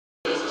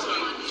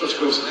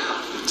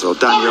So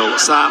Daniel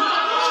Sam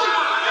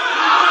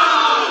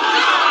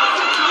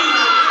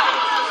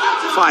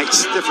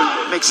fights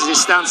different, mixes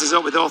his stances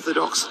up with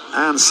orthodox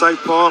and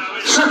southpaw.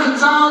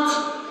 Seconds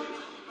out,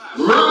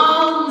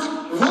 round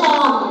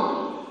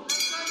one.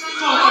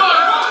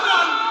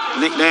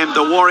 Nicknamed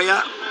the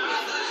Warrior.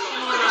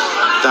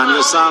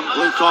 Daniel Sam,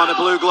 blue corner,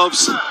 blue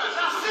gloves.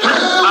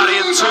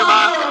 Marian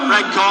Tuma,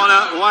 red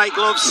corner, white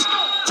gloves.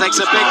 Takes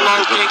a big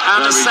low kick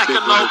and a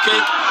second low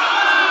kick.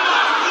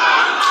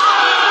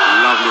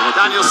 Lovely.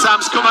 Daniel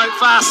Sam's come out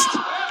fast.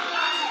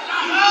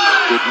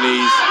 Good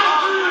knees.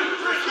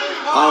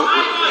 Oh,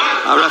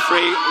 our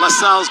referee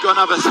LaSalle's going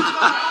to have a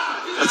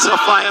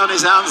tough fight on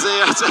his hands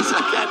here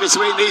again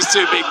between these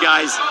two big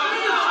guys.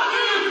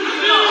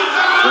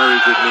 Very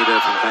good knee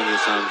there from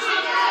Daniel Sam.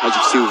 As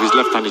you can see with his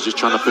left hand, he's just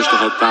trying to push the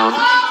head down.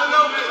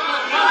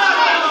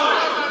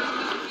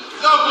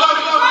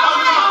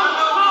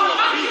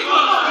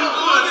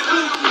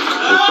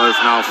 They've both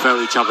now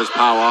felt each other's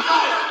power.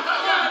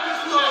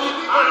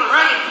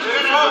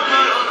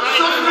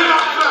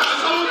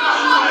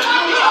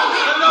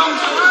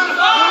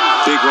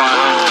 Big right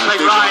hand.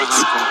 Big right.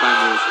 From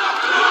Daniel.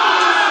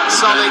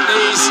 Solid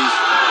knees.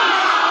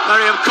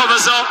 Marian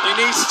covers up, he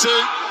needs to.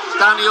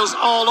 Daniel's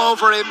all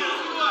over him.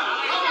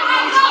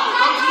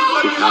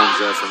 Big hands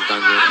there from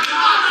Daniel.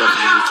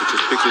 Definitely needs to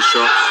just pick his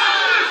shots.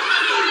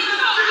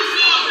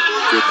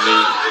 Good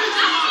knee.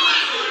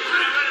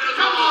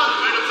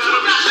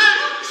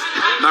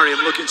 Marian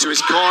looking to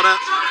his corner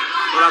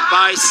for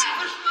advice.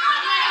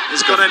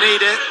 He's going to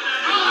need it.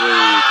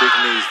 Really big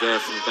knees there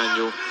from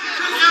Daniel.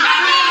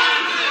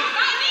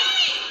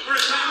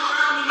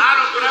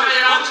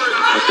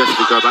 I'll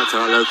definitely go back to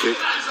that low kick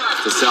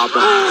to set up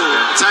the hands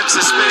again. Attempts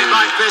to spin it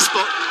like this,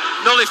 but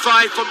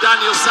nullified from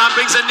Daniel Sam.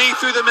 Brings a knee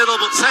through the middle,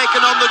 but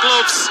taken on the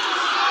gloves.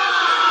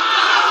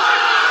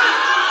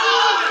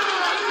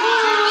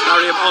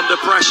 Marian under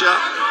pressure.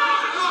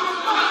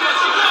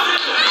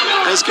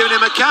 He's giving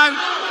him a count.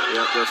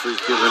 Yep,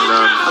 referee's given.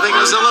 I think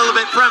it was a little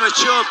bit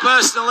premature,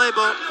 personally,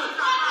 but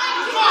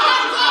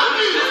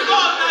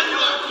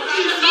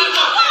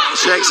he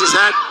shakes his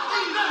head.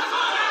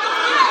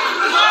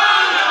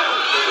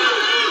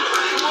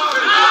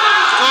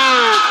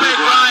 Oh, big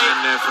right in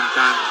there from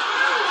Dan.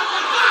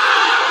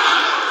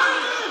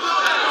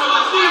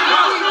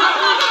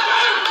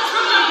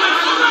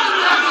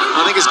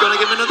 I think he's going to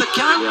give another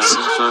count. Yeah, I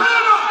think so.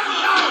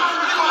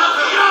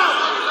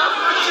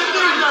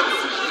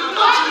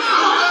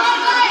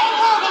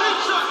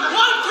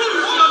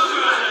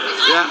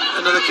 Yeah,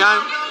 another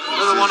count,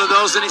 another one of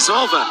those, and it's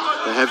over.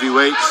 The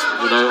heavyweights,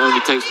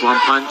 only takes one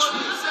punch,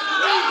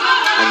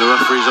 and the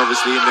referee's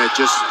obviously in there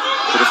just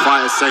for the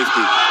fighter's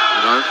safety,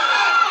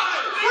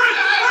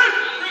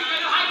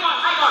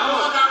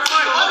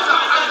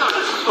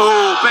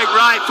 Oh, big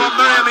right from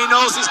Marian. He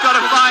knows he's got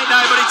to fight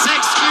now, but he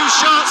takes a few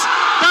shots.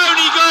 Down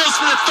he goes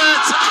for the third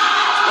time.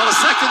 Well, a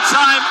second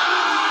time.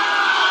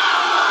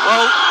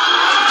 Well,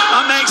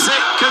 that makes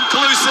it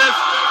conclusive.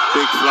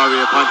 Big flurry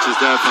of punches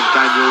there from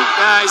Daniel.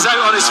 Yeah, he's out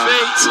on his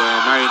feet.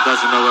 Yeah, Marian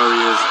doesn't know where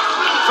he is.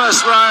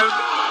 First round,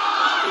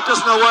 he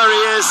doesn't know where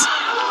he is.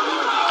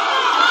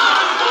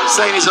 He's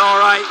saying he's all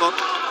right, but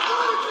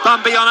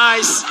Bambi on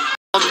ice.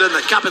 London,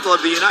 the capital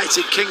of the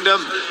United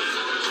Kingdom.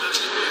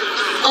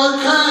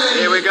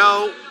 Okay. Here we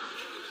go.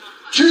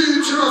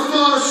 Due to a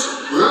first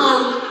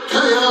round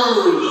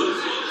KO,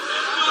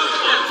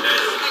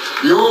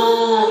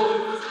 your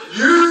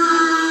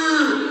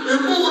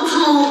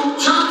Immortal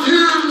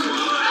champion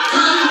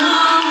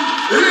K1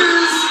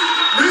 is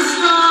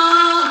Mr.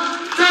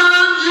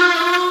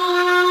 Daniel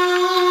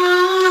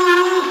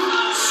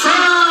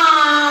Sam.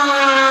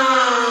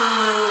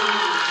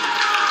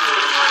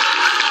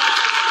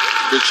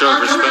 Good show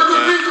of respect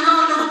there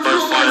from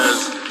both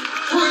fighters.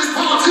 For his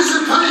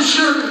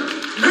participation,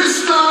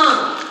 Mr.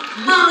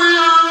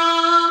 Marian